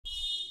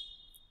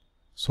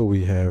So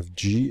we have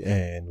G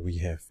and we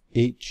have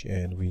H,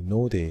 and we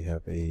know they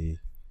have a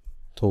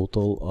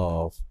total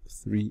of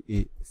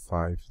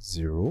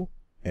 3850,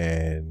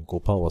 and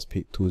Gopal was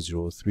paid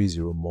 2030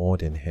 more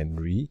than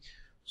Henry.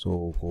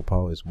 So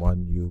Gopal is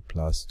 1U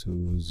plus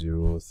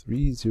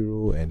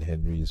 2030 and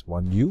Henry is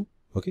 1U.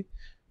 Okay,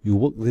 you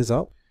work this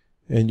out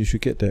and you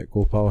should get that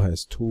Gopal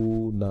has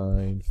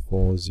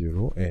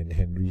 2940 and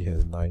Henry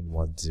has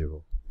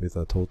 910 with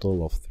a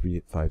total of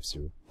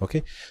 3850.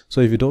 Okay,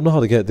 so if you don't know how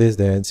to get this,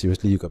 then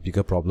seriously you got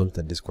bigger problems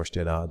than this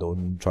question.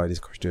 Don't try this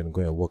question,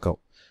 go and work out.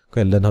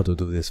 Go and learn how to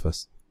do this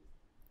first.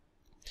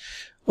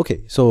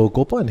 Okay, so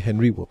Gopal and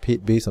Henry were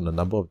paid based on the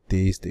number of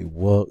days they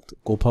worked.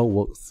 Gopal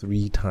worked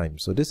 3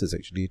 times, so this is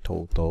actually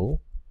total,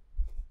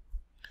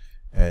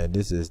 and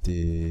this is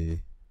the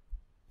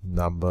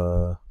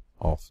number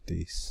of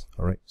days.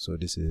 Alright, so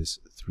this is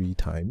 3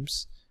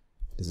 times,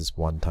 this is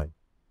 1 time.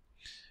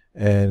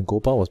 And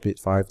Gopal was paid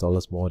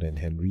 $5 more than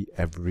Henry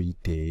every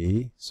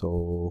day,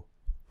 so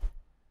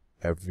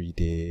every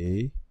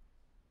day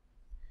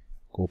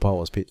Gopal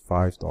was paid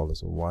 $5,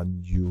 so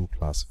 1U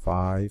plus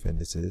 5, and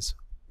this is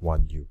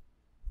 1U.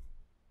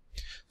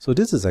 So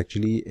this is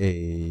actually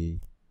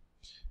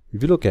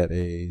if you look at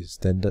a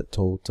standard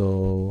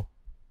total,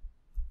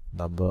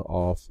 number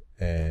of,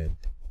 and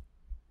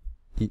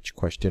each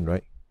question,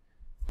 right?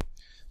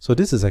 So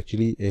this is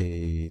actually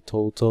a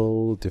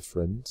total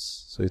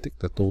difference. So you take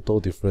the total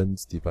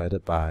difference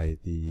divided by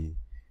the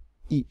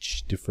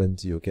each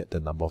difference, you'll get the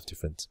number of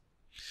difference.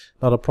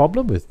 Now the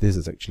problem with this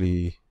is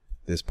actually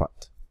this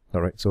part.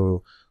 Alright,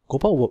 so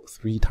Gopal worked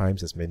 3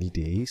 times as many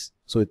days,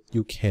 so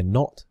you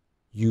cannot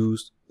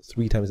use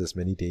 3 times as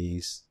many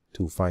days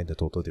to find the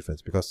total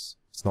difference, because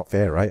it's not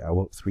fair, right? I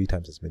worked 3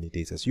 times as many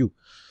days as you.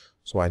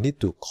 So I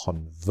need to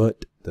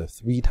convert the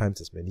 3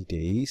 times as many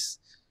days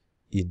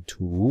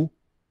into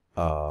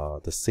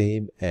the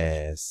same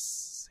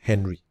as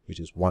Henry, which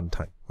is 1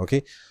 time.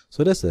 Okay,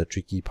 so that's the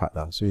tricky part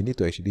now. So you need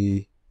to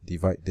actually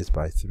divide this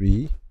by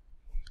 3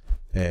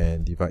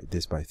 and divide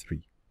this by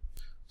 3.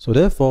 So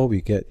therefore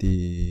we get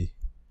the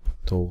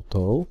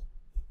total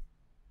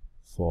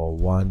for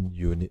 1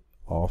 unit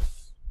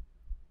of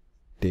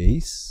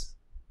days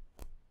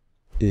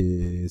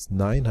is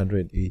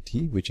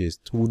 980, which is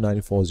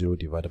 2940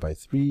 divided by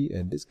 3,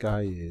 and this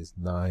guy is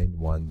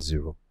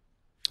 910.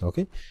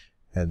 Okay,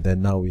 and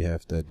then now we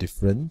have the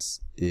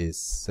difference is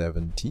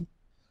 70.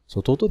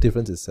 So total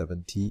difference is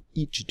 70.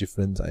 Each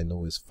difference I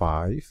know is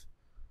 5.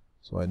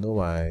 So I know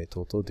my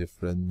total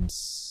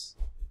difference,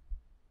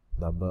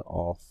 number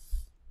of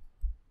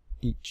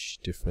each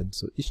difference.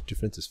 So each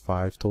difference is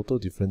 5. Total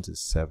difference is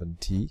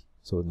 70.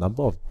 So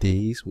number of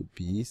days would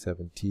be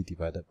 70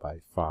 divided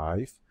by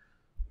 5,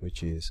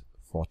 which is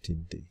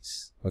 14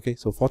 days. Okay,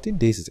 so 14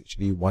 days is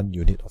actually 1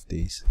 unit of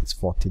days. It's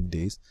 14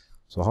 days.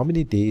 So how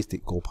many days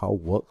did Gopal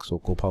work? So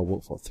Gopal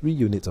worked for 3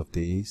 units of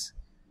days.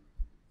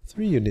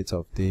 3 units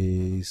of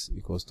days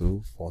equals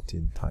to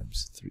 14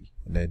 times 3.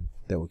 And then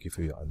that will give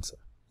you your answer.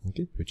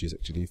 Okay, which is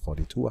actually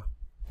 42.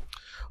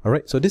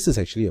 Alright, so this is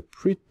actually a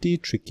pretty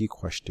tricky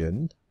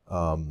question.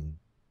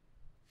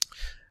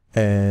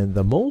 And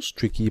the most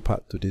tricky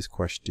part to this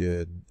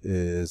question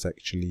is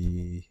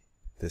actually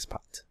this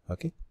part.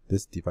 Okay,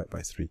 this divide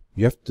by 3.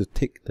 You have to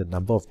take the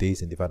number of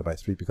days and divide by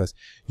 3, because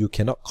you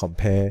cannot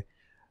compare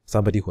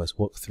somebody who has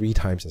worked 3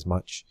 times as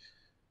much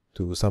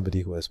to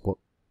somebody who has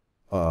worked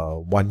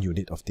 1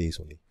 unit of days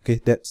only. Okay,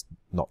 that's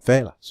not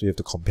fair. So you have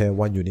to compare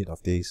 1 unit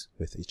of days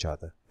with each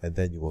other, and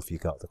then you will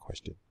figure out the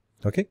question.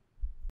 Okay.